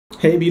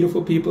Hey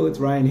beautiful people, it's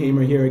Ryan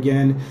Hamer here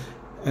again.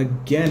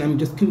 I'm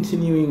just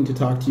continuing to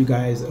talk to you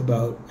guys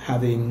about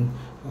having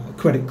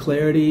credit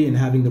clarity and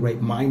having the right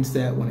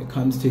mindset when it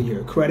comes to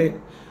your credit.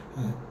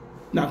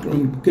 Not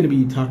going to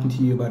be talking to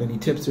you about any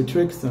tips or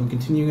tricks. I'm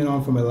continuing it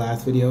on from my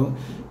last video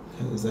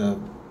because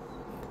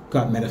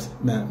got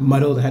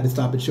muddled. I had to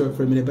stop it short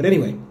for a minute. But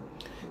anyway,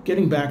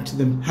 getting back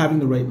to having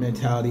the right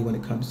mentality when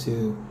it comes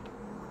to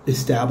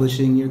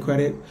establishing your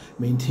credit,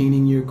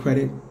 maintaining your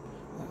credit,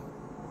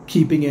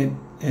 keeping it,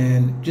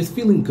 and just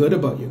feeling good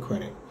about your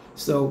credit.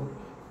 So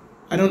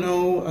I don't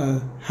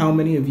know how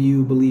many of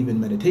you believe in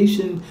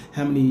meditation,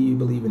 how many of you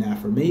believe in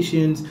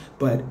affirmations,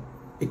 but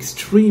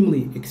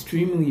extremely,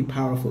 extremely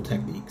powerful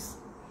techniques.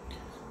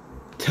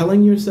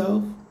 Telling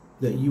yourself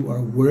that you are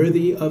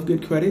worthy of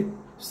good credit.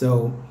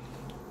 So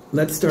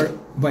let's start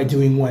by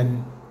doing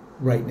one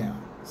right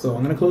now. So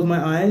I'm going to close my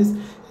eyes,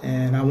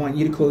 and I want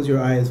you to close your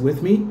eyes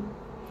with me.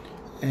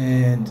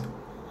 And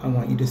I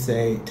want you to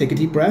say, take a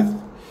deep breath.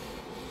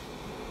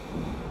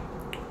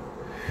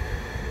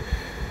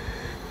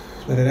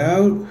 Let it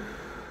out.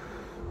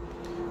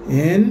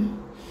 In.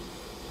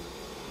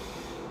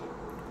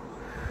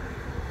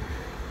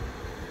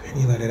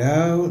 And you let it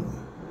out.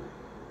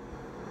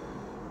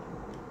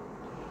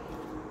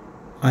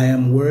 I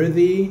am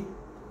worthy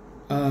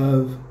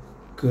of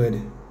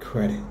good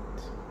credit.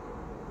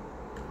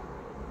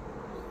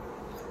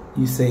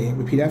 You say,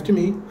 repeat after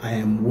me. I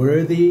am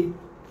worthy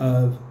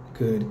of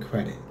good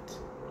credit.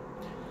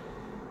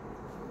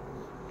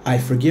 I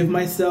forgive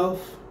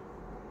myself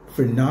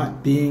for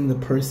not being the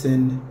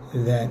person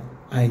that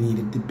I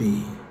needed to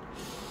be.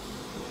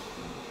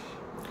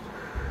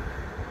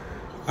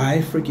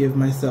 I forgive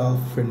myself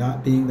for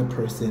not being the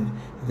person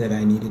that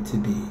I needed to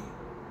be.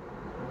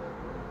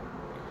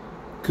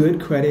 Good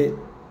credit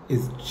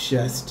is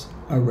just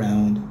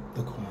around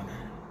the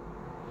corner.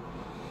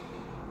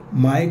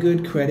 My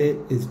good credit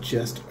is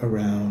just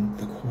around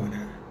the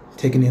corner.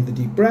 Taking in the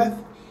deep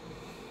breath.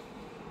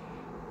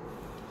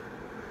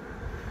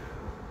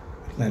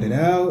 Let it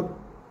out.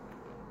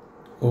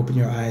 Open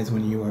your eyes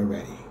when you are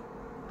ready.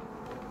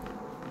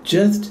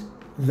 Just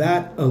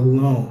that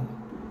alone,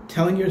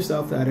 telling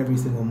yourself that every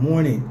single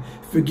morning,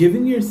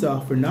 forgiving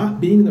yourself for not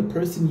being the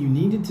person you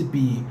needed to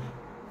be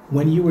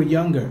when you were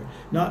younger,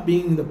 not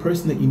being the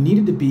person that you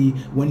needed to be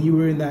when you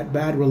were in that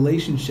bad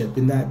relationship,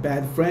 in that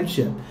bad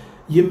friendship.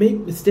 You make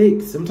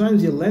mistakes.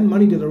 Sometimes you lend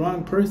money to the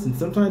wrong person.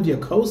 Sometimes you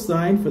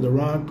co-sign for the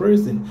wrong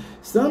person.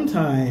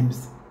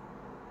 Sometimes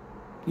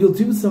you'll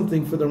do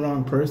something for the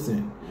wrong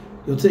person.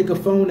 You'll take a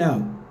phone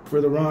out for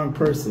the wrong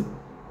person,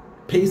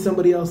 pay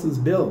somebody else's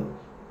bill,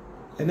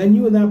 and then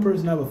you and that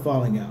person have a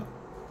falling out.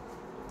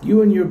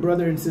 You and your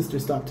brother and sister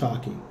stop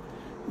talking.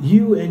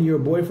 You and your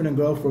boyfriend and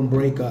girlfriend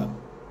break up.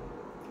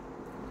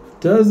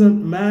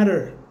 Doesn't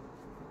matter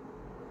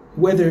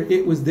whether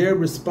it was their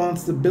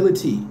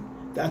responsibility.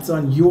 That's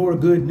on your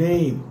good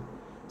name.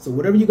 So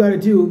whatever you got to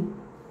do,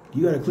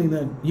 you got to clean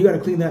that. You got to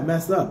clean that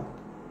mess up.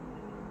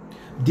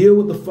 Deal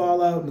with the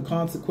fallout and the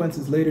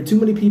consequences later. Too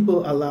many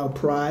people allow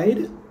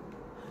pride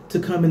to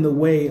come in the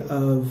way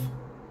of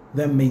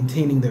them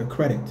maintaining their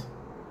credit.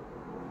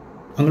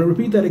 I'm going to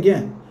repeat that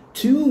again.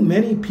 Too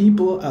many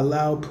people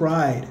allow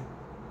pride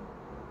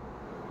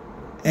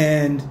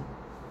and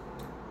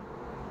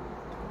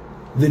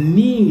the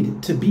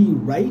need to be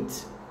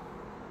right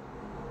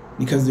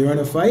because they're in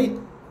a fight.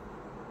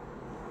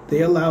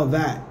 They allow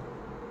that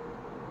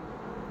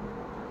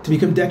to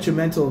become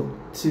detrimental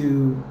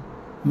to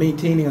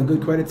maintaining a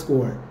good credit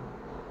score,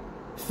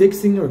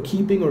 fixing or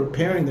keeping or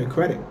repairing their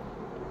credit.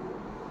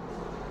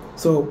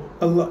 So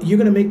you're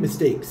going to make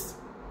mistakes.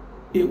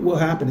 It will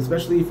happen,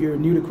 especially if you're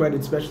new to credit,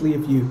 especially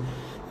if you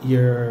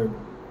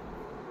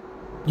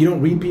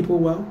don't read people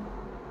well,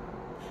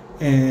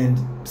 and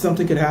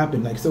something could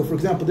happen. Like, so for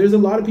example, there's a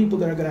lot of people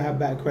that are going to have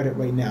bad credit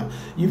right now.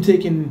 You've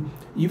taken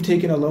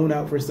a loan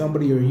out for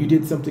somebody, or you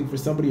did something for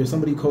somebody, or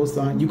somebody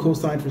you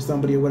co-signed for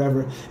somebody or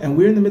whatever. And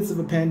we're in the midst of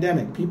a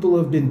pandemic. People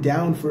have been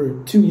down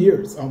for 2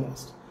 years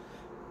almost.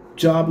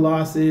 Job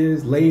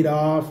losses, laid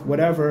off,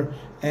 whatever.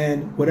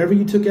 And whatever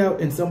you took out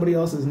in somebody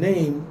else's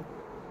name,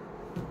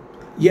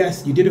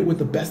 yes, you did it with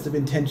the best of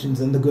intentions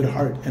and the good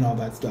heart and all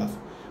that stuff.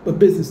 But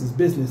business is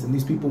business, and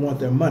these people want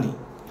their money.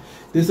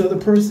 This other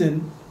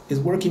person is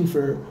working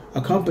for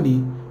a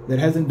company that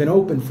hasn't been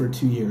open for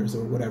 2 years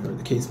or whatever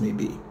the case may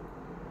be.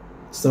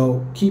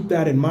 So keep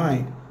that in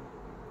mind.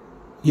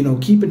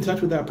 Keep in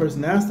touch with that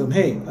person. Ask them,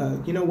 hey,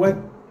 you know what?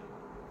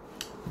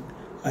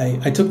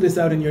 I took this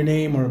out in your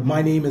name, or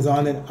my name is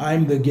on it.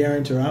 I'm the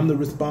guarantor. I'm the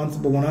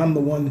responsible one. I'm the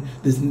one,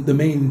 the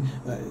main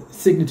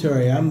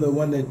signatory. I'm the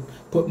one that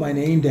put my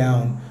name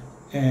down,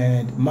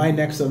 and my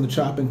neck's on the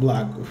chopping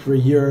block for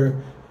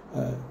your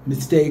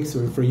mistakes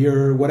or for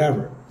your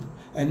whatever.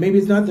 And maybe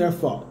it's not their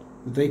fault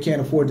that they can't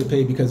afford to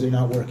pay because they're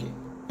not working.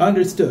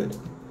 Understood.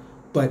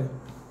 But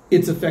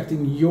it's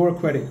affecting your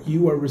credit.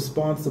 You are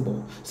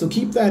responsible. So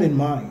keep that in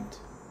mind.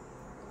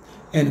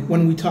 And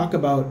when we talk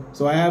about,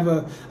 so I have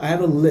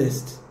a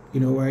list,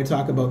 where I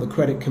talk about the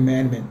credit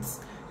commandments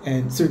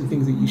and certain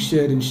things that you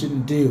should and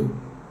shouldn't do.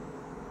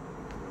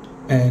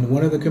 And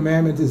one of the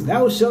commandments is,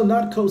 thou shalt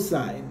not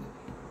co-sign.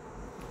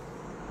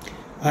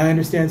 I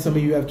understand some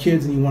of you have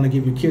kids and you want to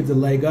give your kids a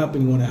leg up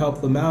and you want to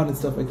help them out and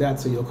stuff like that.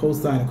 So you'll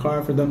co-sign a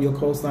car for them. You'll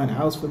co-sign a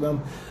house for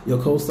them.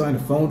 You'll co-sign a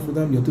phone for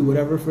them. You'll do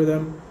whatever for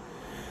them.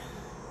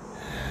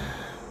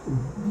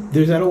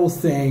 There's that old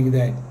saying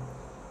that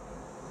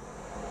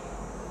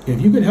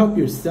if you can help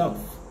yourself,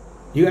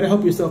 you got to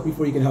help yourself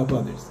before you can help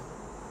others.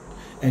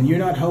 And you're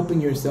not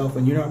helping yourself,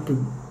 and you're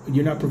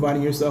not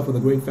providing yourself with a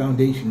great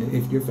foundation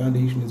if your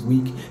foundation is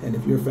weak, and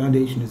if your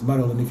foundation is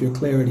muddled, and if your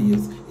clarity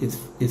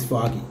is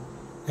foggy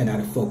and out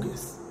of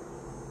focus.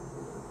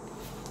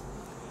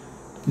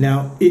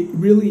 Now, it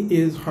really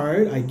is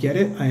hard. I get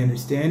it. I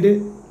understand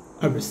it.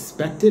 I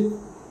respect it.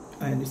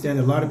 I understand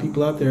that a lot of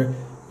people out there,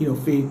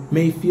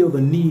 may feel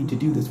the need to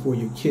do this for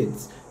your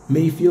kids,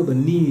 may feel the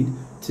need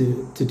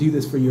to do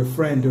this for your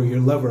friend or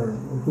your lover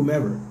or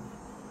whomever.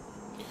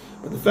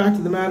 But the fact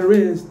of the matter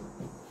is,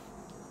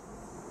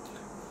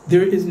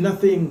 there is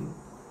nothing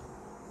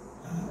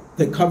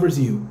that covers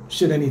you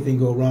should anything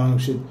go wrong,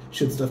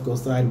 should stuff go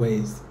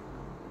sideways,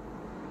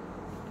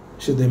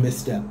 should they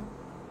misstep.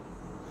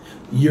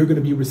 You're going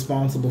to be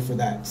responsible for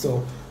that.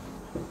 So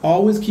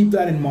always keep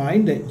that in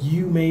mind, that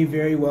you may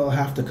very well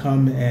have to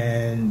come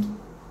and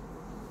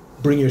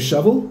bring your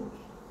shovel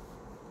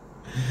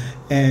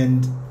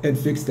and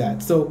fix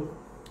that. So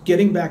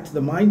getting back to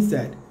the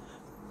mindset,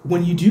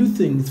 when you do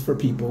things for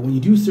people, when you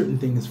do certain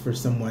things for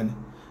someone,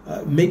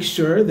 make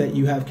sure that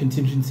you have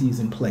contingencies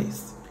in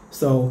place.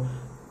 So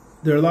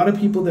there are a lot of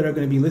people that are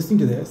going to be listening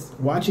to this,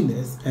 watching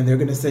this, and they're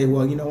going to say,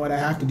 well, you know what, I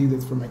have to do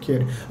this for my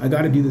kid. I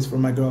got to do this for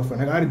my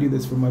girlfriend. I got to do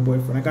this for my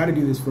boyfriend. I got to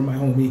do this for my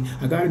homie.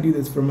 I got to do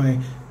this for my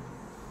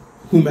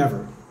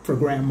whomever, for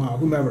grandma,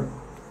 whomever.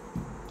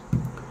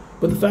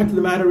 But the fact of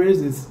the matter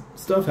is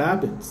stuff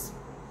happens.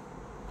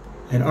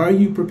 And are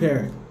you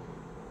prepared?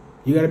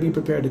 You got to be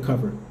prepared to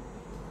cover it.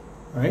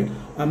 All right?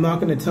 I'm not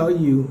going to tell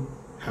you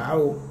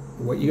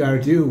what you got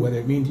to do, whether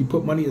it means you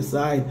put money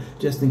aside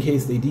just in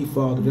case they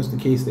default or just in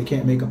case they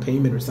can't make a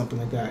payment or something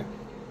like that.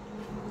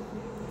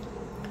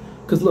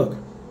 Because look,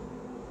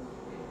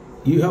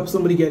 you help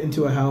somebody get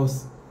into a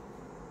house,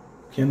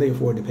 can they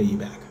afford to pay you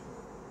back?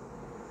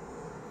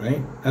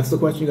 Right? That's the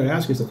question you got to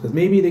ask yourself, because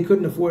maybe they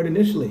couldn't afford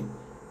initially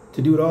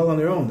to do it all on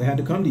their own. They had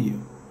to come to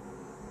you.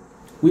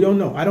 We don't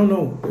know. I don't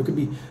know.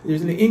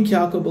 There's an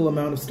incalculable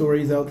amount of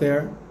stories out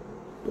there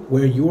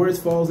where yours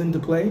falls into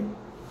play.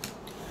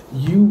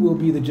 You will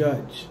be the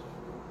judge.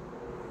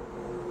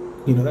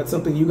 That's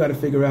something you got to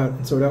figure out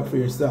and sort out for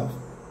yourself.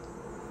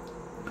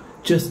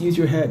 Just use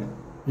your head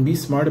and be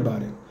smart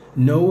about it.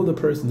 Know the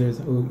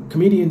person.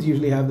 Comedians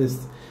usually have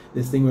this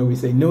thing where we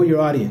say, know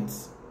your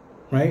audience,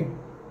 right?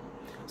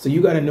 So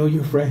you got to know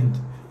your friend.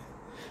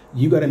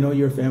 You got to know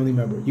your family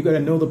member. You got to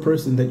know the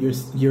person that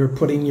you're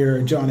putting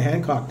your John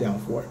Hancock down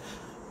for.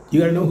 You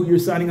got to know who you're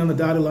signing on the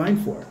dotted line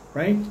for,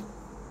 right?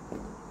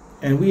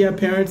 And we have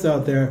parents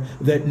out there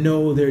that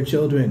know their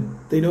children.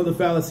 They know the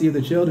fallacy of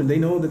the children. They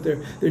know that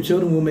their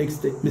children will make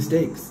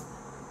mistakes.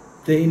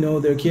 They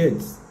know their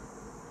kids.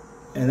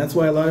 And that's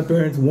why a lot of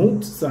parents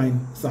won't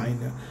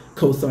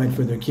co-sign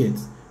for their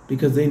kids,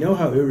 because they know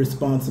how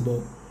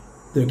irresponsible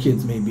their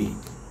kids may be.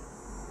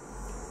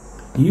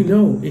 You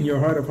know in your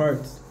heart of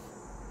hearts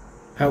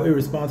how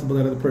irresponsible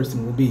that other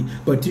person will be.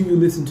 But do you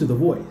listen to the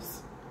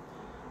voice?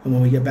 And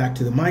when we get back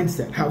to the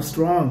mindset, how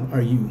strong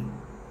are you?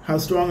 How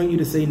strong are you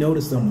to say no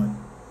to someone?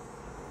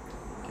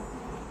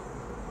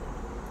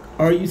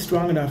 Are you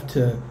strong enough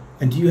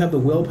and do you have the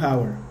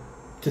willpower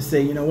to say,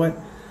 you know what,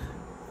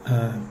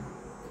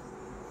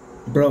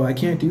 bro, I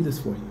can't do this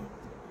for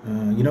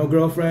you.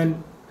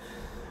 Girlfriend,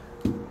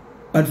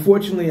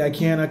 unfortunately I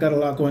can't. I got a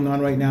lot going on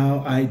right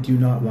now. I do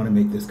not want to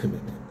make this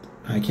commitment.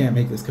 I can't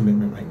make this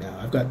commitment right now.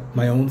 I've got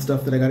my own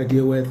stuff that I got to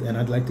deal with, and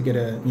I'd like to get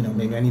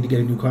maybe I need to get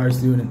a new car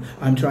soon, and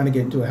I'm trying to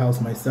get into a house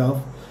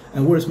myself.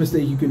 And worst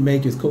mistake you can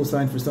make is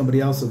co-sign for somebody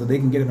else so that they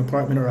can get an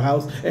apartment or a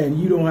house, and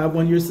you don't have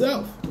one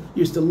yourself.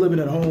 You're still living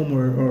at home,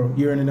 or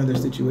you're in another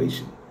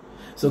situation.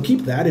 So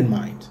keep that in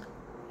mind.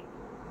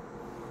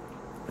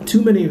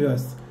 Too many of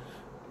us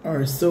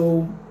are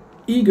so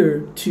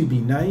eager to be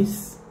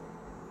nice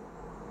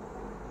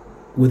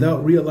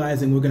without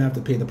realizing we're going to have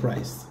to pay the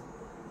price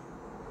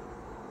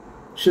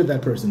should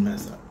that person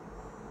mess up.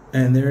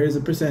 And there is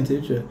a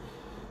percentage,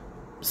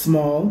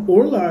 small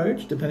or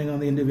large, depending on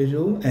the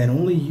individual, and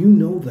only you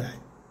know that.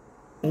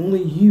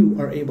 Only you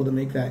are able to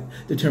make that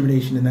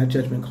determination and that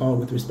judgment call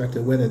with respect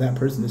to whether that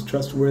person is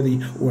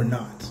trustworthy or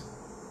not.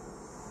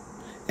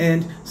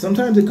 And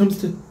sometimes it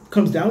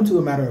comes down to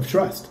a matter of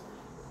trust,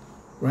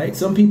 right?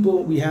 Some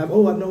people we have,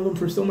 I've known them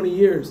for so many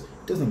years.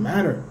 It doesn't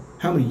matter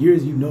how many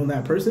years you've known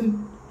that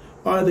person.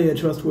 Are they a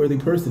trustworthy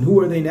person? Who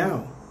are they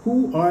now?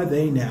 Who are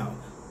they now?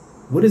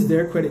 What is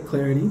their credit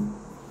clarity?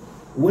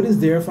 What is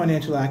their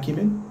financial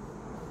acumen?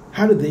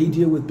 How do they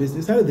deal with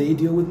business? How do they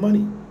deal with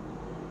money?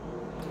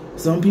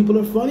 Some people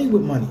are funny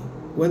with money,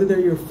 whether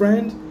they're your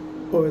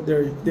friend or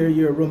they're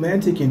your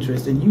romantic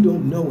interest, and you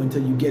don't know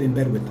until you get in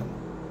bed with them,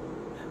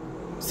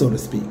 so to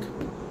speak.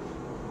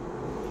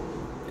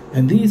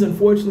 And these,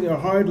 unfortunately, are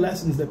hard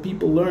lessons that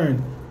people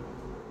learn,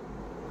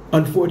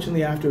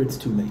 unfortunately, after it's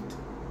too late.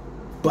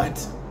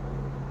 But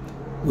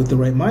with the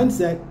right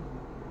mindset,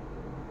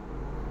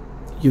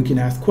 you can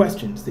ask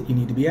questions that you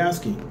need to be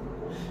asking.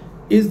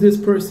 Is this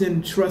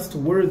person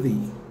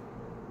trustworthy?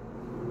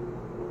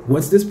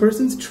 What's this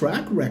person's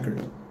track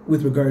record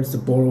with regards to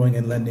borrowing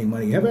and lending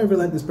money? Have I ever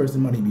lent this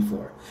person money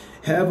before?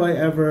 Have I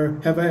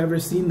ever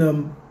seen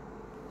them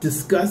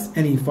discuss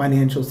any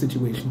financial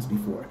situations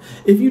before?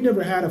 If you've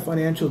never had a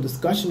financial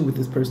discussion with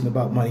this person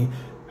about money,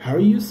 how are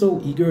you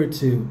so eager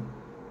to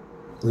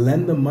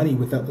lend them money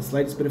without the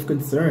slightest bit of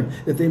concern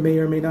that they may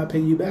or may not pay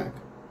you back?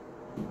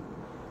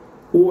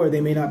 Or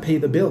they may not pay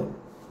the bill.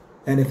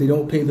 And if they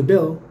don't pay the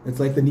bill, it's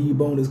like the knee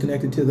bone is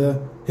connected to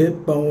the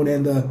hip bone,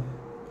 and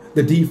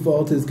the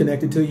default is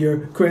connected to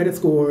your credit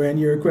score, and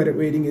your credit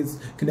rating is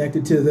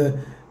connected to the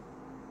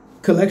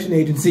collection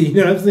agency. You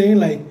know what I'm saying?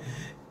 Like,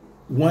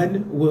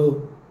 one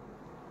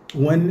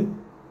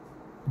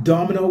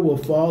domino will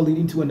fall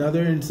leading to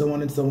another, and so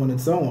on and so on and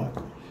so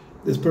on.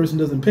 This person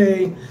doesn't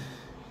pay,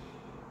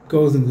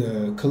 goes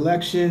into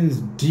collections,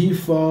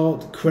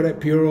 default,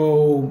 credit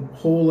bureau,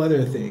 whole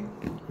other thing,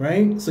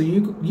 right? So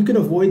you can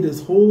avoid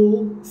this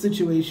whole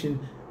situation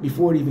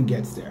before it even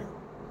gets there.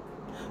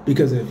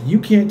 Because if you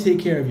can't take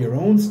care of your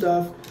own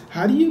stuff,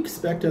 how do you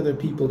expect other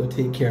people to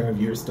take care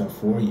of your stuff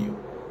for you?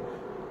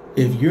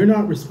 If you're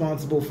not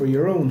responsible for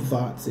your own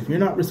thoughts, if you're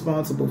not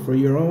responsible for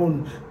your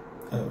own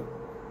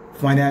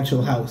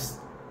financial house,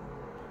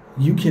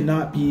 you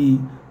cannot be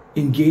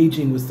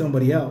engaging with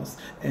somebody else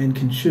and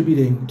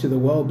contributing to the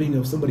well-being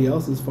of somebody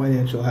else's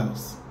financial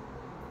house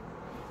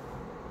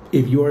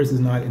if yours is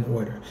not in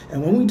order.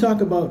 And when we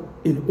talk about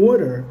in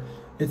order,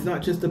 it's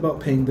not just about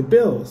paying the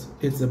bills,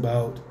 it's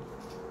about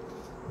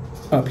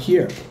up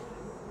here.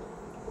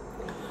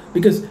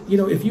 Because, you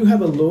know, if you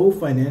have a low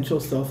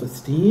financial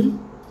self-esteem,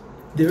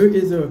 there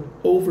is a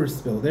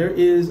overspill, there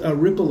is a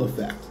ripple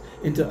effect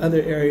into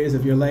other areas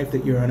of your life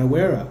that you're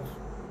unaware of.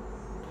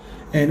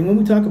 And when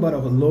we talk about a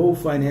low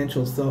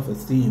financial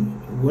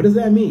self-esteem, what does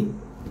that mean?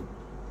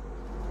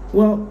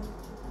 Well,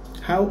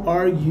 how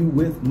are you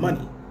with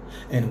money?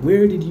 And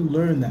where did you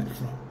learn that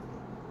from?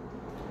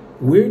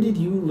 Where did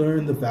you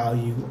learn the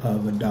value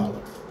of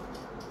 $1?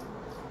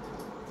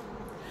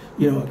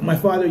 You know, my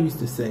father used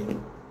to say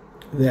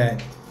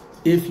that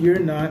if you're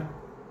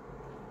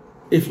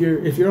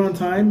on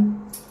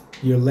time,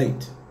 you're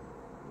late.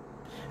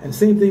 And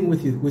same thing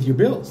with your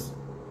bills.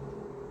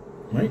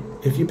 Right?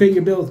 If you pay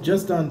your bills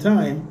just on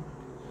time,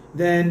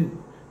 then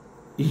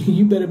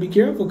you better be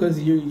careful, because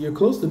you're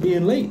close to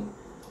being late.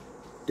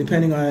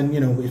 Depending on, you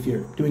know, if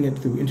you're doing it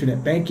through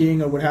internet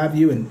banking or what have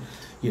you, and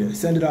you know,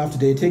 send it off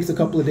today. It takes a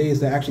couple of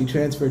days to actually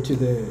transfer to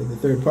the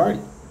third party.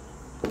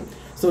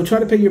 So try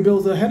to pay your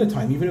bills ahead of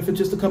time, even if it's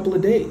just a couple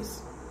of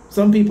days.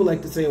 Some people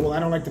like to say, well, I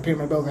don't like to pay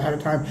my bills ahead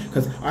of time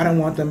because I don't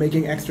want them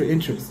making extra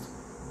interest.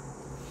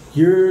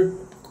 You're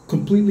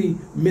completely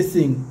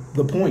missing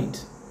the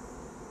point.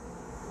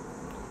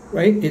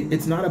 Right?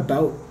 It's not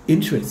about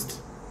interest.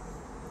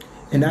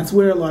 And that's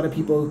where a lot of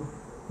people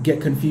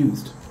get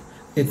confused.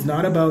 It's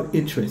not about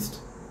interest.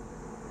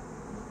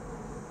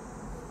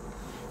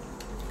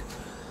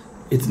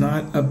 It's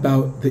not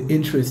about the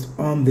interest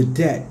on the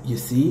debt, you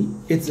see?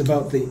 It's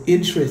about the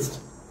interest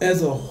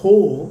as a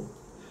whole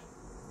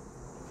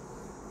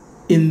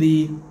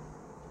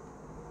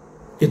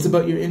it's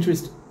about your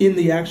interest in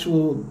the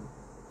actual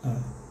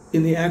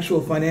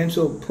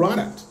financial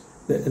product,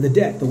 the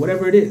debt, the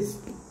whatever it is.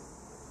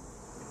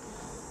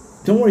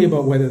 Don't worry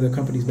about whether the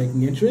company's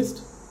making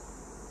interest.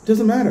 It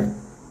doesn't matter.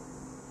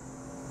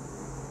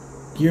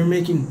 You're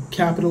making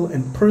capital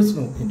and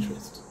personal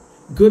interest.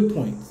 Good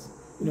points.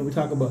 You know, we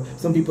talk about,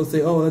 some people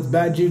say, oh, it's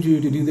bad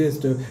juju to do this,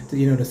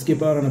 to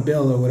skip out on a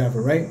bill or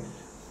whatever, right?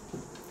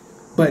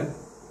 But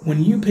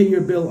when you pay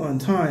your bill on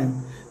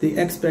time, the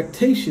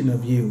expectation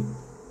of you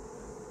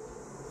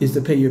is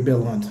to pay your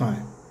bill on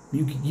time.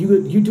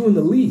 You're doing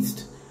the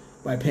least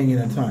by paying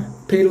it on time.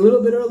 Paid a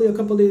little bit early, a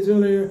couple of days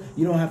earlier,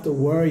 you don't have to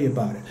worry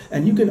about it.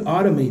 And you can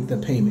automate the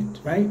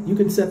payment, right? You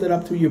can set that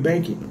up through your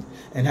banking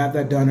and have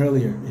that done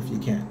earlier if you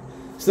can.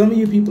 Some of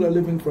you people are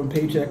living from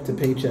paycheck to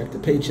paycheck to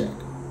paycheck.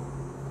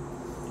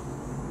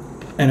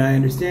 And I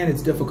understand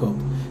it's difficult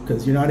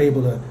because you're not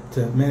able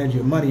to manage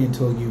your money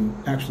until you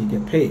actually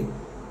get paid.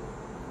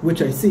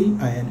 Which I see,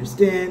 I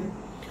understand.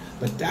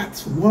 But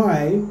that's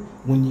why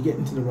when you get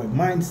into the right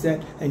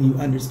mindset and you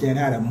understand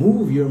how to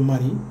move your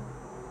money,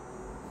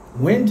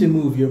 when to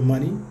move your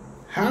money,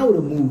 how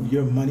to move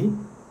your money,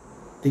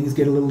 things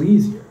get a little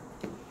easier.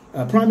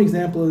 A prime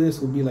example of this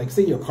would be like,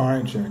 say your car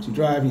insurance. You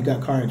drive, you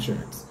got car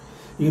insurance.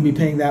 You're going to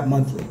be paying that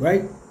monthly,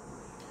 right?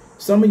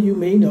 Some of you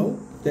may know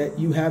that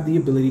you have the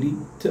ability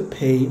to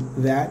pay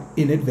that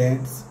in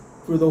advance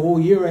for the whole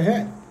year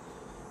ahead.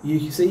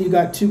 You say you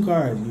got 2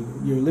 cars.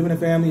 You're living in a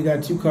family, you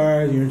got 2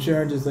 cars, your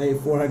insurance is say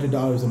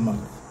 $400 a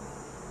month,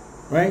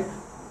 right?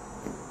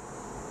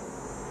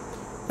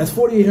 That's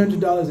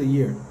 $4,800 a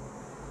year.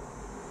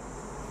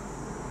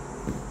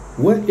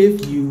 What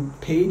if you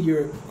paid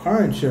your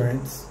car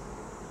insurance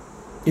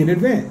in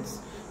advance?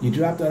 You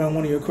dropped that on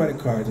one of your credit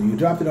cards, or you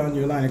dropped it on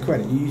your line of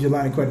credit. You use your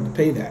line of credit to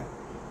pay that.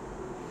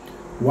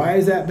 Why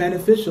is that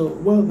beneficial?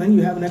 Well, then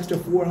you have an extra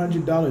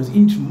 $400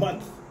 each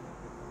month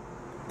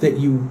that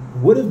you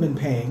would have been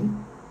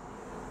paying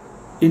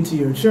into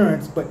your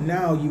insurance, but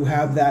now you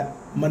have that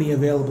money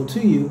available to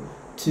you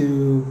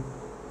to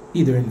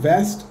either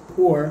invest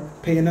or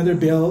pay another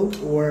bill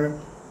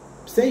or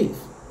save.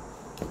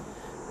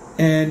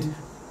 And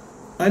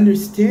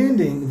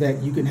understanding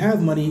that you can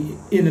have money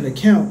in an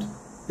account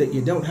that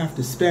you don't have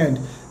to spend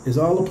is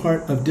all a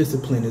part of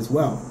discipline as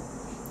well.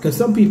 Because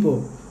some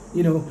people,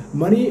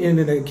 money in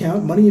an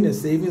account, money in a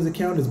savings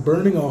account is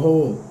burning a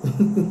hole.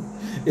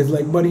 It's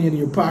like money in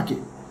your pocket.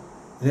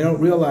 And they don't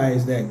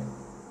realize that,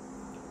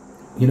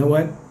 you know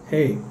what?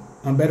 Hey,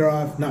 I'm better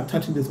off not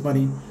touching this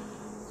money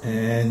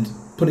and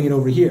putting it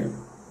over here.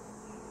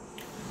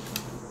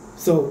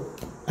 So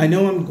I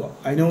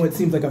know it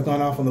seems like I've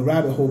gone off on the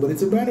rabbit hole, but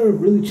it's a matter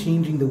of really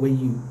changing the way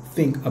you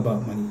think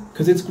about money.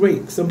 Because it's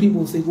great. Some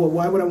people say, well,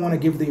 why would I want to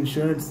give the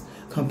insurance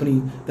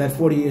company that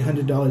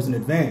 $4,800 in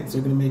advance?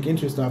 They're going to make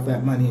interest off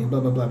that money and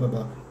blah, blah, blah, blah,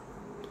 blah.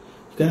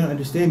 You got to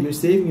understand, you're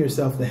saving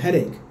yourself the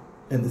headache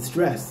and the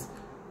stress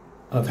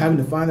of having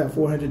to find that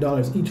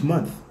 $400 each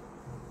month.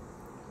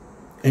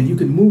 And you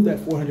can move that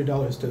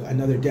 $400 to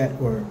another debt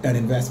or an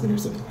investment or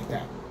something like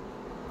that.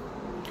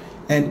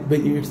 But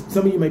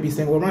some of you might be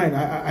saying, well, Ryan,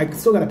 I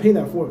still got to pay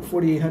that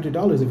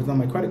 $4,800 if it's on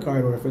my credit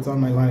card or if it's on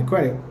my line of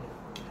credit.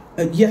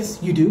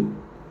 Yes, you do.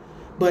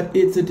 But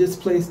it's a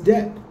displaced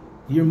debt.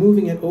 You're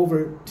moving it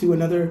over to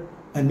another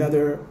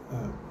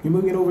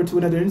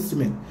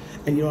instrument,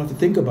 and you don't have to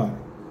think about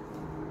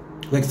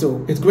it.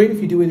 So it's great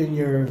if you do it in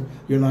your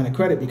line of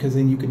credit, because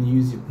then you can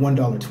use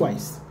 $1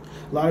 twice.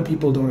 A lot of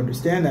people don't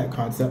understand that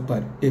concept,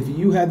 but if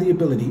you had the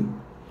ability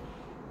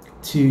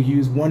to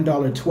use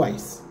 $1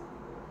 twice,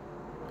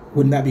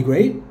 wouldn't that be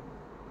great?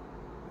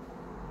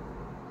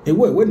 It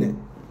would, wouldn't it?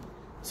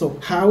 So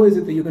how is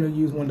it that you're going to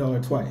use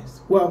 $1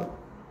 twice? Well,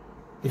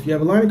 if you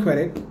have a line of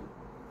credit,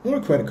 or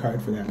a credit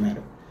card for that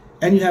matter,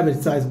 and you have a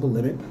sizable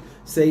limit,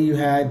 say you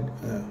had,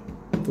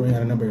 throwing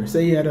out a number,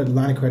 say you had a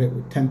line of credit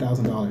with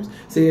 $10,000.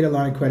 Say you had a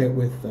line of credit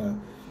with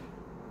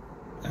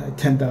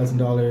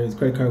 $10,000,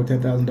 credit card with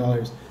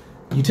 $10,000.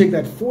 You take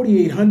that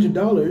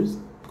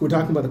 $4,800, we're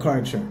talking about the car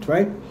insurance,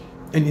 right?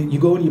 And you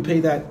go and you pay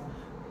that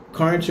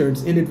car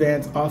insurance in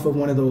advance off of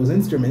one of those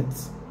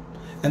instruments,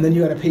 and then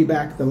you got to pay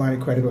back the line of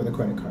credit or the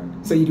credit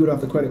card. Say you do it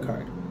off the credit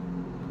card.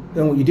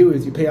 Then what you do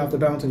is you pay off the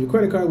balance on your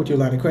credit card with your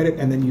line of credit,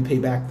 and then you pay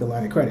back the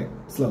line of credit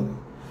slowly.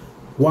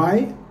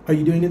 Why are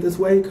you doing it this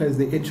way? Because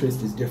the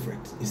interest is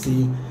different. You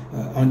see,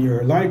 on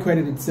your line of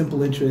credit, it's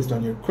simple interest.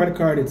 On your credit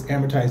card, it's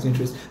amortized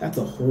interest. That's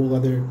a whole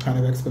other kind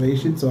of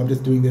explanation. So I'm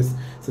just doing this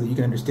so that you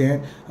can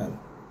understand.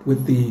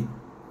 With the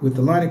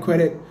line of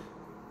credit,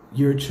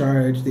 your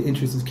charge, the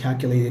interest is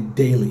calculated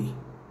daily.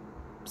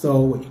 So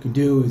what you can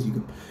do is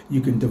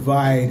you can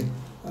divide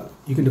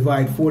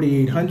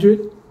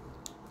 4,800.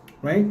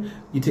 Right?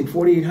 You take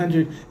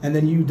 4,800 and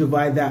then you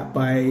divide that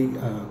by,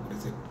 what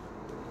is it?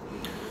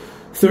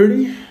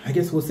 30? I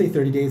guess we'll say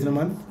 30 days in a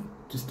month,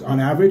 just on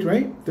average,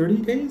 right? 30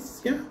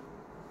 days, yeah.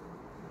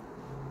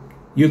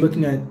 You're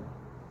looking at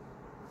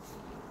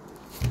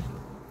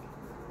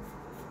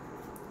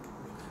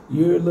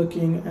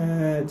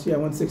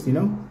 160,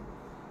 no?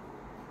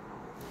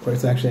 Or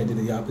it's actually, I did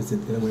the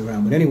opposite the other way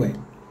around. But anyway,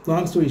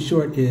 long story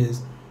short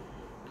is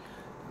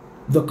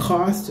the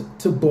cost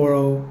to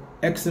borrow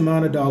X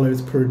amount of dollars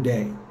per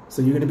day.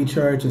 So you're going to be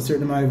charged a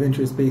certain amount of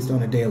interest based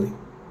on a daily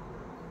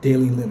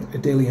limit, a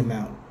daily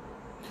amount.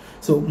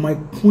 So my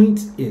point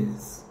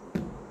is,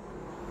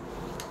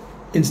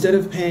 instead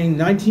of paying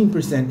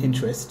 19%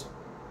 interest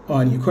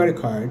on your credit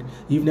card,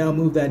 you've now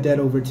moved that debt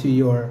over to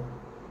your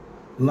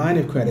line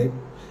of credit,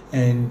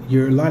 and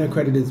your line of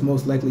credit is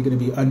most likely going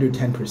to be under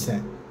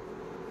 10%.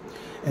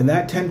 And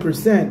that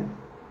 10%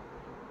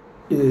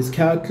 is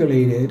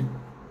calculated,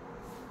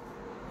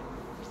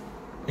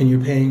 and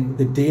you're paying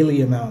the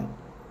daily amount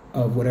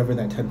of whatever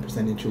that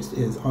 10% interest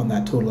is on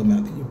that total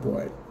amount that you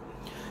borrowed.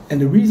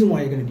 And the reason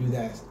why you're going to do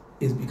that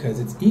is because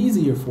it's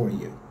easier for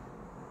you.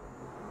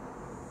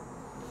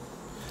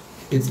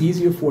 It's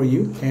easier for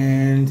you,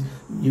 and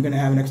you're going to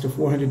have an extra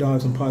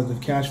 $400 in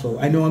positive cash flow.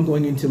 I know I'm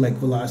going into like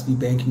velocity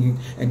banking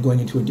and going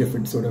into a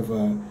different sort of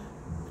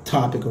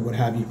topic or what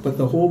have you, but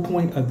the whole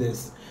point of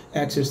this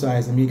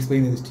exercise and me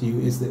explaining this to you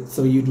is that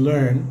so you'd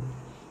learn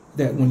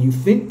that when you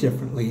think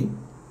differently,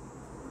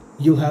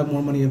 you'll have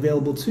more money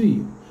available to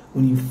you.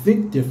 When you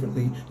think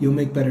differently, you'll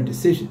make better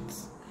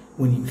decisions.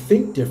 When you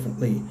think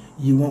differently,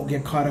 you won't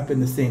get caught up in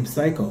the same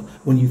cycle.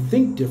 When you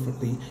think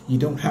differently, you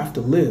don't have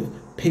to live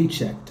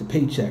paycheck to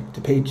paycheck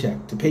to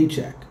paycheck to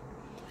paycheck.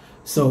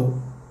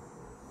 So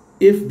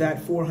if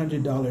that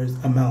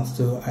 $400 amounts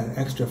to an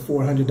extra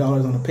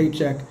 $400 on a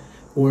paycheck,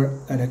 or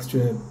an extra,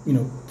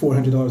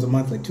 $400 a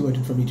month, like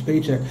 $200 from each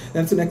paycheck,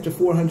 that's an extra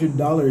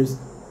 $400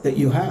 that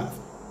you have,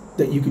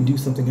 that you can do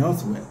something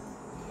else with.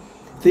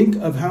 Think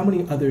of how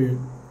many other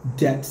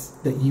debts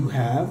that you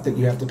have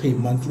to pay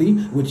monthly,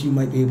 which you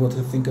might be able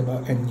to think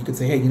about, and you could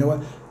say, hey, you know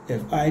what?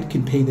 If I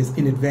can pay this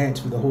in advance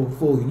for the whole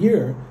full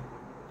year,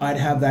 I'd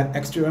have that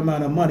extra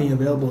amount of money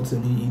available to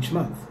me each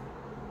month.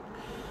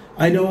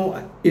 I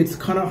know it's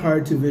kind of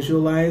hard to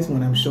visualize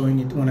when I'm showing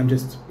it, when I'm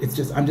just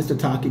a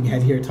talking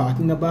head here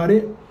talking about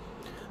it.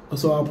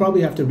 So I'll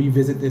probably have to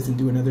revisit this and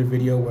do another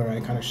video where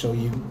I kind of show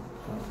you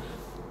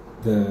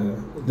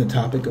the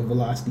topic of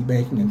velocity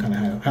banking and kind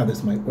of how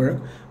this might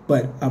work.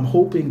 But I'm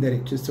hoping that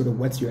it just sort of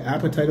whets your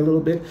appetite a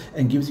little bit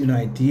and gives you an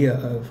idea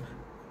of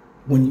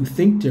when you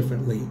think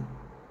differently,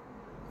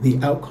 the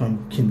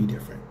outcome can be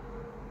different.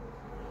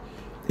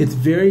 It's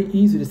very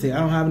easy to say, I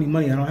don't have any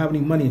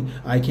money,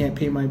 I can't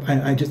pay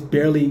I just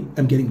barely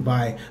am getting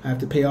by, I have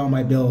to pay all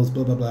my bills,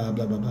 blah, blah, blah,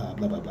 blah, blah, blah,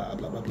 blah, blah, blah,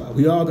 blah, blah, blah.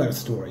 We all got a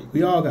story.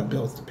 We all got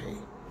bills to pay.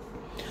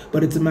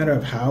 But it's a matter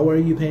of how are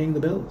you paying the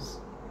bills,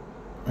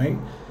 right?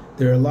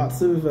 There are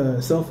lots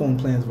of cell phone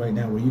plans right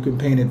now where you can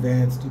pay in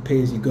advance, you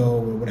pay as you go,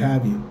 or what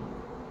have you.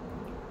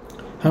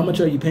 How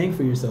much are you paying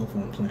for your cell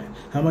phone plan?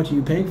 How much are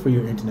you paying for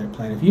your internet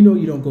plan? If you know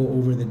you don't go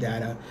over the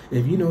data,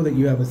 if you know that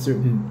you have a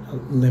certain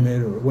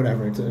limit or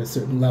whatever, it's at a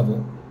certain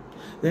level,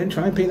 then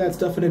try and pay that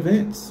stuff in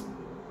advance.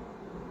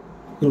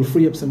 It'll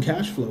free up some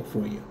cash flow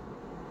for you.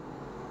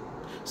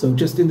 So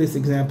just in this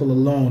example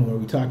alone where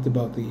we talked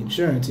about the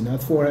insurance,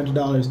 that's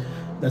 $400.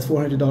 That's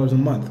 $400 a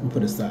month we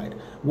put aside.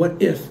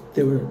 What if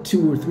there were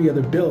 2 or 3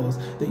 other bills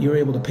that you're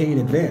able to pay in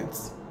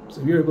advance?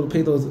 So if you're able to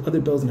pay those other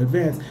bills in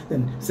advance,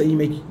 then say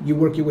you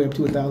work your way up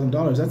to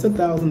 $1,000. That's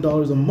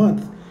 $1,000 a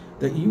month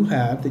that you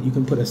have that you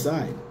can put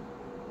aside,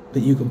 that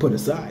you can put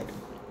aside,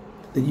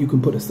 that you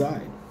can put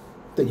aside,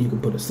 that you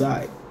can put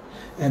aside.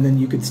 And then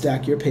you could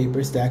stack your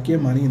paper, stack your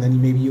money, and then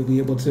maybe you'll be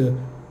able to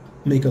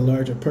make a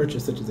larger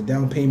purchase, such as a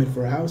down payment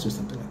for a house or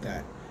something like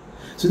that.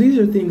 So these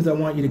are things I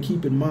want you to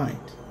keep in mind.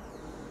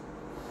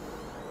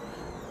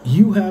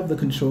 You have the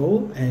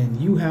control and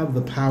you have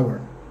the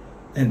power.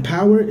 And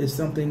power is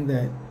something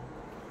that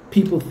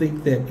people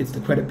think that it's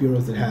the credit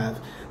bureaus that have,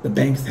 the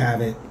banks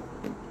have it,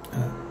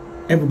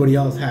 everybody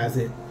else has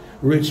it,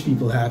 rich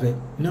people have it.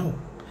 No.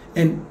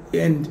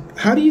 And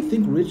how do you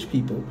think rich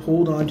people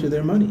hold on to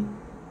their money?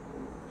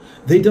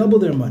 They double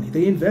their money.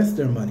 They invest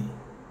their money.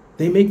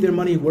 They make their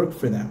money work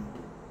for them.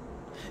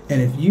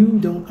 And if you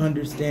don't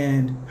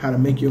understand how to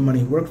make your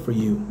money work for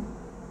you,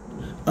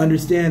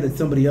 understand that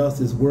somebody else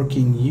is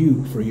working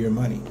you for your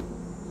money.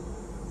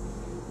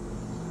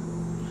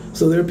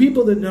 So there are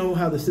people that know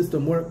how the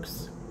system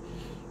works.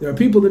 There are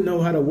people that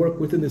know how to work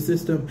within the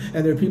system,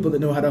 and there are people that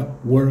know how to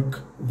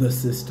work the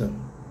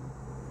system.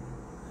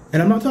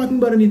 And I'm not talking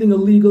about anything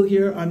illegal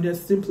here. I'm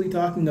just simply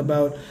talking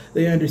about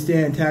they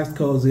understand tax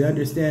codes, they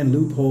understand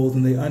loopholes,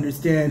 and they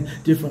understand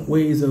different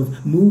ways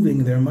of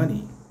moving their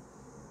money.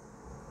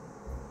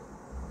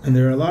 And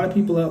there are a lot of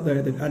people out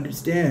there that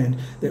understand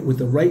that with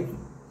the right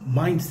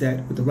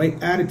mindset, with the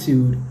right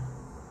attitude,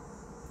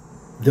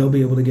 they'll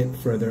be able to get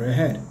further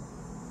ahead.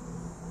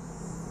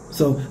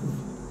 So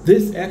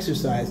this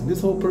exercise,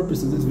 this whole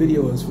purpose of this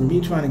video is for me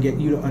trying to get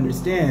you to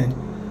understand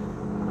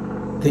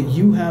that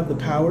you have the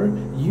power,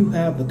 you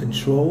have the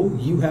control,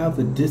 you have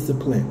the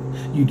discipline.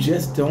 You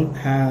just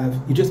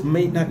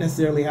may not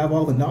necessarily have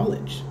all the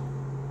knowledge.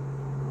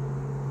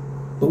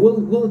 But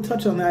we'll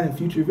touch on that in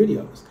future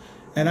videos.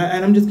 And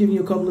I'm just giving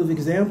you a couple of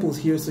examples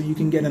here so you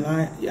can get an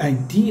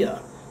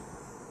idea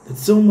that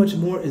so much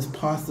more is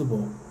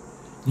possible.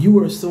 You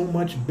are so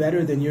much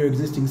better than your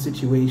existing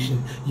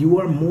situation. You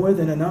are more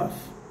than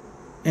enough.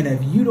 And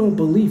if you don't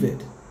believe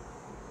it,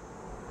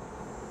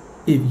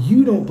 if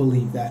you don't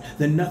believe that,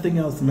 then nothing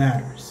else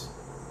matters.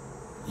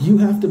 You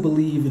have to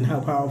believe in how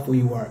powerful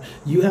you are.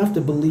 You have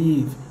to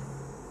believe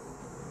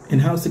in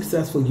how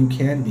successful you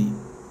can be.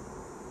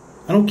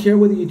 I don't care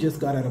whether you just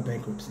got out of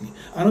bankruptcy.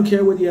 I don't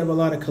care whether you have a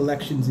lot of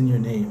collections in your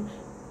name.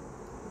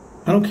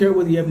 I don't care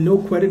whether you have no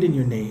credit in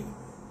your name.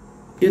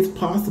 It's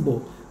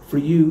possible for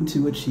you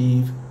to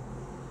achieve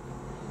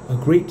a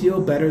great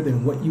deal better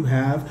than what you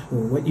have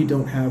or what you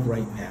don't have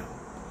right now.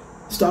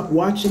 Stop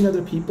watching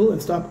other people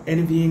and stop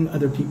envying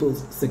other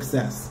people's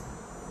success,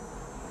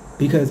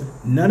 because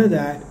none of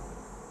that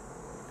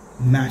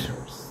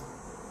matters.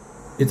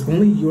 It's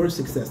only your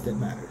success that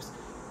matters.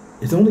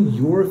 It's only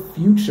your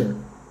future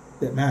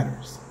that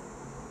matters.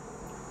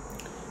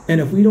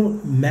 And if we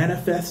don't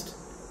manifest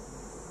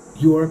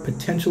your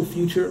potential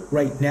future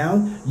right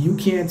now, you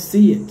can't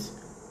see it.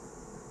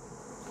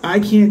 I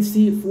can't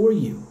see it for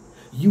you.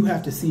 You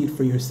have to see it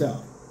for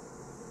yourself.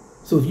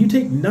 So if you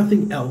take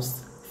nothing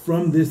else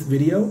from this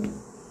video,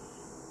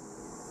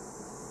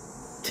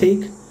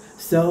 take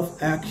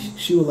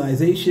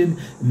self-actualization,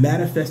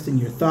 manifesting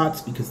your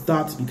thoughts, because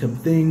thoughts become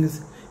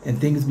things and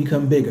things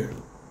become bigger.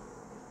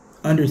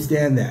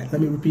 Understand that.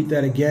 Let me repeat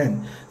that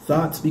again.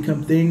 Thoughts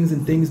become things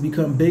and things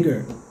become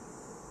bigger.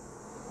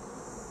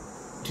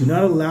 Do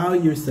not allow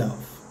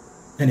yourself.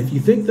 And if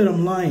you think that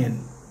I'm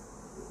lying,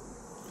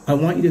 I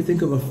want you to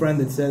think of a friend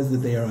that says that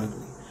they are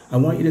ugly. I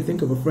want you to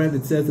think of a friend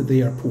that says that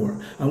they are poor.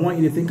 I want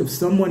you to think of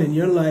someone in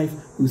your life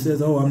who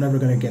says, oh, I'm never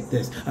going to get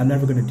this. I'm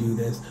never going to do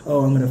this.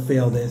 Oh, I'm going to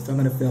fail this. I'm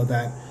going to fail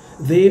that.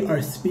 They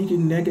are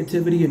speaking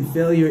negativity and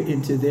failure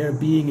into their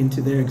being,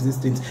 into their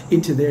existence,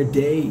 into their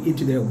day,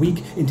 into their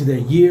week, into their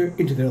year,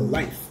 into their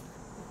life.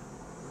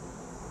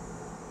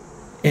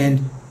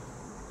 And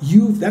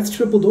that's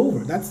tripled over.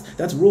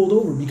 That's rolled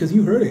over because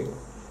you heard it.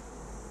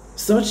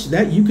 Such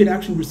that you could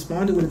actually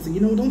respond to it and say,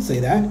 don't say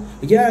that.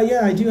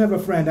 Yeah, I do have a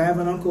friend. I have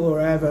an uncle, or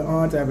I have an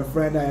aunt. I have a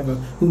friend. I have a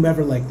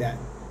whomever like that.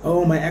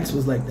 Oh, my ex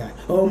was like that.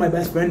 Oh, my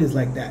best friend is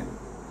like that.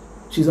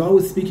 She's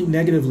always speaking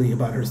negatively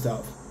about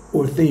herself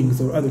or things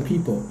or other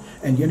people.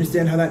 And you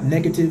understand how that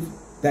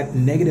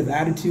negative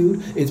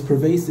attitude is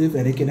pervasive,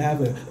 and it can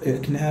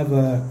have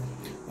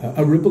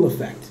a ripple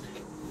effect,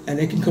 and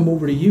it can come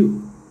over to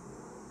you.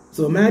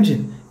 So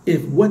imagine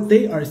if what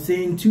they are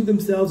saying to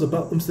themselves,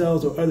 about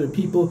themselves, or other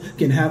people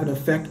can have an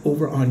effect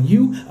over on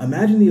you.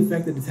 Imagine the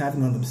effect that it's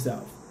having on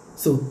themselves.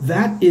 So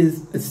that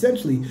is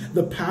essentially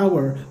the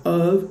power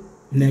of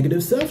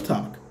negative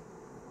self-talk.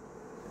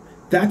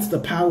 That's the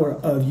power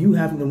of you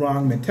having the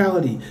wrong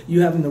mentality,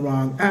 you having the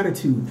wrong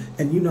attitude,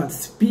 and you not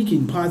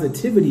speaking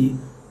positivity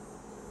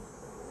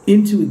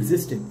into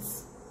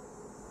existence.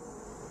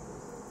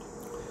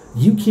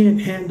 You can't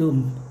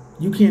handle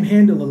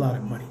a lot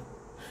of money.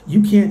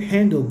 You can't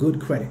handle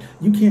good credit.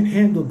 You can't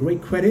handle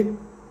great credit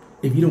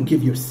if you don't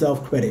give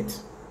yourself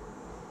credit.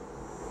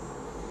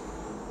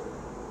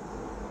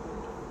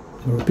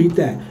 I'll repeat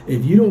that.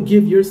 If you don't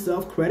give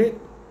yourself credit,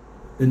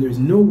 then there's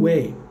no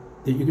way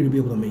that you're going to be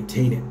able to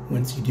maintain it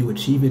once you do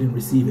achieve it and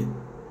receive it.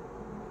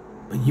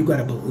 But you got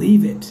to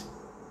believe it.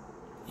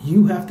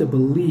 You have to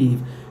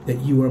believe that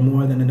you are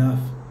more than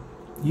enough.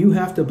 You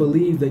have to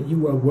believe that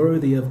you are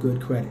worthy of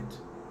good credit.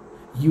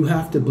 You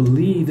have to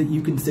believe that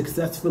you can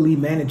successfully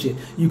manage it.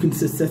 You can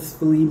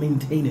successfully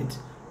maintain it.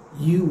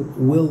 You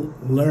will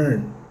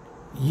learn.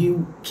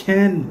 You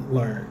can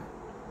learn.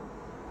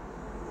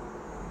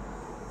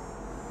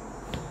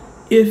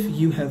 If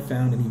you have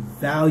found any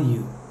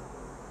value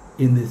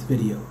in this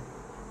video,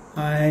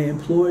 I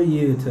implore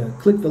you to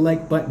click the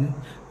like button.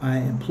 I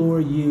implore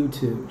you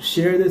to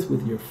share this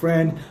with your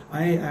friend.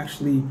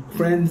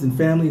 Friends and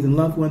families and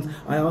loved ones.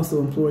 I also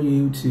implore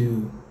you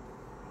to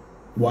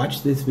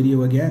watch this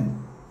video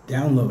again,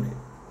 download it,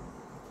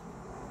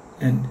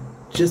 and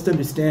just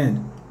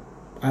understand,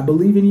 I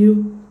believe in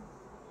you.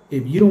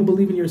 If you don't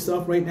believe in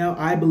yourself right now,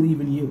 I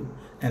believe in you,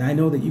 and I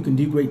know that you can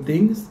do great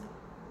things.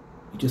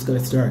 You just got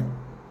to start.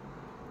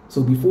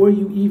 So before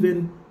you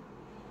even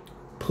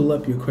pull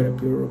up your credit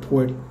bureau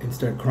report and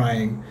start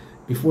crying,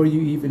 before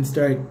you even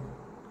start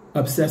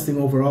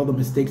obsessing over all the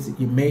mistakes that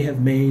you may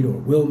have made or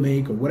will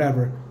make or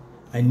whatever,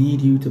 I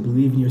need you to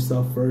believe in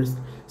yourself first.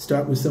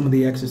 Start with some of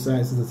the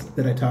exercises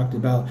that I talked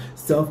about.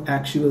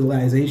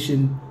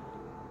 Self-actualization,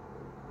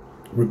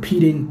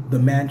 repeating the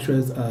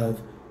mantras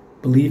of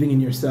believing in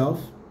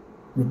yourself,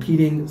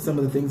 repeating some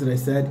of the things that I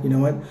said. You know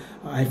what?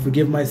 I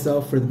forgive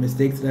myself for the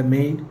mistakes that I've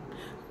made.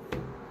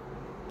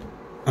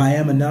 I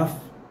am enough.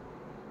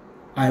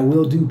 I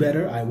will do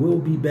better. I will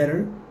be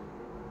better.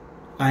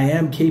 I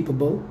am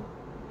capable.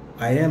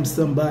 I am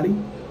somebody.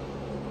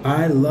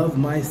 I love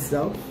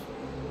myself.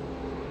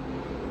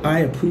 I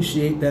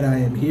appreciate that I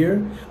am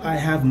here. I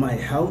have my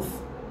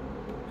health.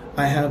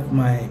 I have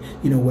my,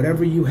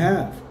 whatever you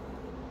have.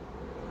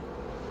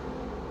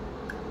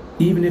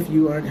 Even if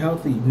you aren't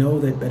healthy, know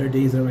that better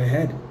days are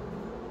ahead.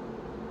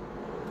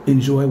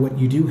 Enjoy what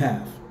you do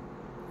have.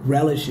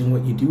 Relish in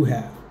what you do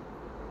have.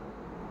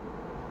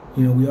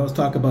 We always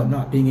talk about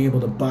not being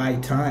able to buy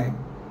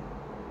time.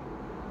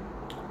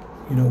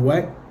 You know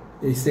what?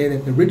 They say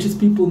that the richest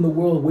people in the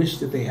world wish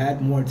that they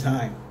had more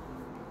time.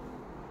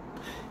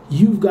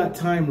 You've got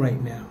time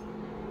right now.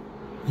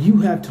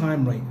 You have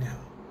time right now.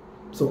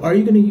 So are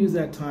you going to use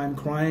that time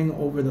crying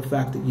over the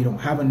fact that you don't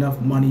have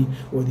enough money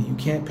or that you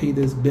can't pay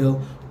this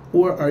bill?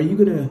 Or are you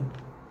going to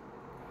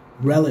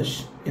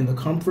relish in the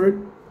comfort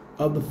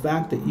of the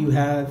fact that you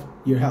have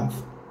your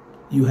health?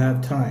 You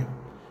have time.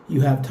 You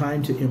have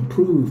time to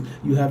improve.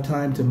 You have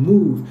time to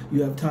move.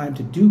 You have time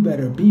to do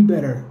better, be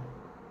better.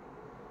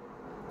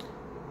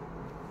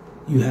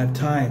 You have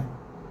time.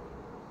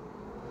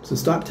 So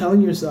stop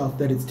telling yourself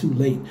that it's too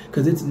late,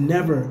 because it's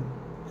never,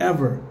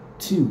 ever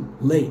too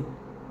late.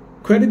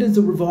 Credit is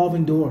a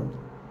revolving door.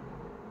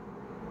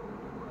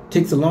 It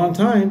takes a long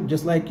time,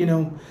 just like,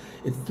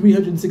 it's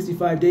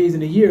 365 days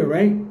in a year,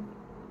 right?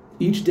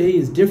 Each day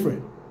is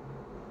different.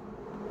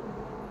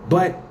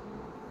 But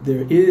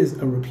there is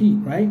a repeat,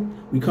 right?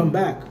 We come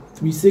back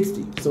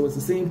 360. So it's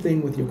the same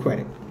thing with your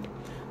credit.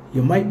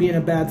 You might be in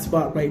a bad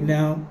spot right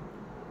now,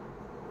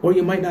 or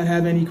you might not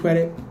have any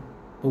credit,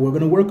 but we're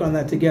going to work on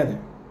that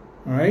together.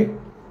 All right?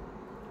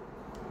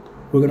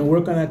 We're going to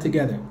work on that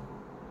together.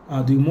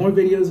 I'll do more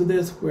videos of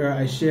this where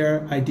I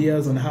share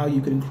ideas on how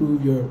you can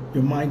improve your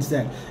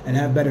mindset and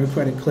have better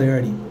credit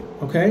clarity.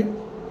 Okay?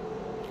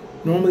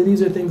 Normally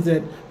these are things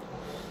that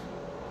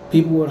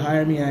people would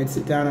hire me. I'd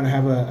sit down and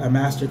have a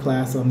master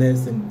class on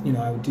this, and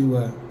I would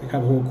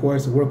have a whole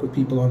course and work with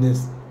people on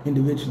this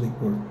individually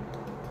or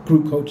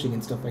group coaching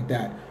and stuff like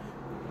that.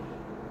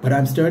 But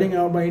I'm starting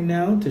out right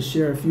now to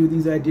share a few of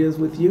these ideas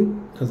with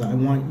you because I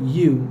want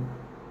you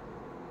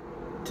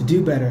to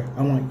do better.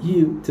 I want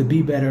you to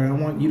be better. I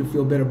want you to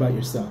feel better about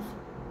yourself.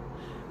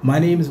 My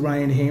name is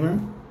Ryan Hamer,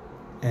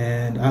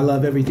 and I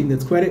love everything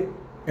that's credit,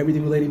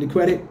 everything relating to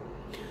credit.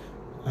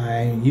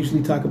 I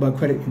usually talk about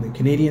credit from the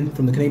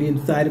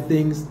Canadian side of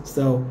things,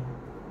 so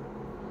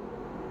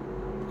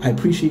I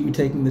appreciate you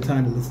taking the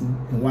time to listen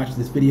and watch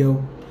this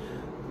video.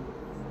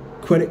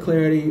 Credit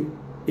clarity,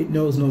 it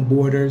knows no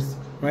borders,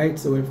 right?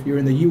 So if you're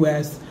in the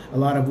US, a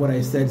lot of what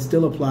I said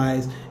still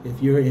applies.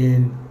 If you're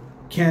in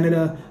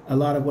Canada, a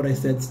lot of what I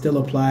said still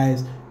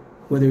applies.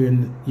 Whether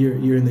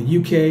you're in the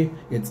UK,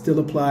 it still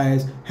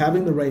applies.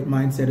 Having the right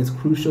mindset is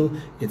crucial,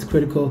 it's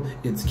critical,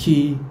 it's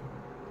key,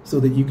 so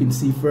that you can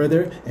see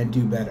further and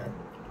do better.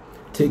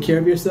 Take care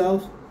of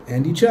yourself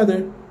and each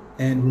other.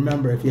 And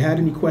remember, if you had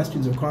any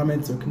questions or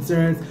comments or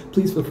concerns,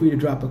 please feel free to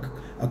drop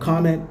a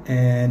comment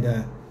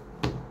and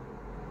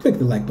click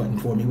the like button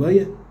for me, will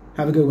you?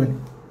 Have a good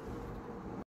one.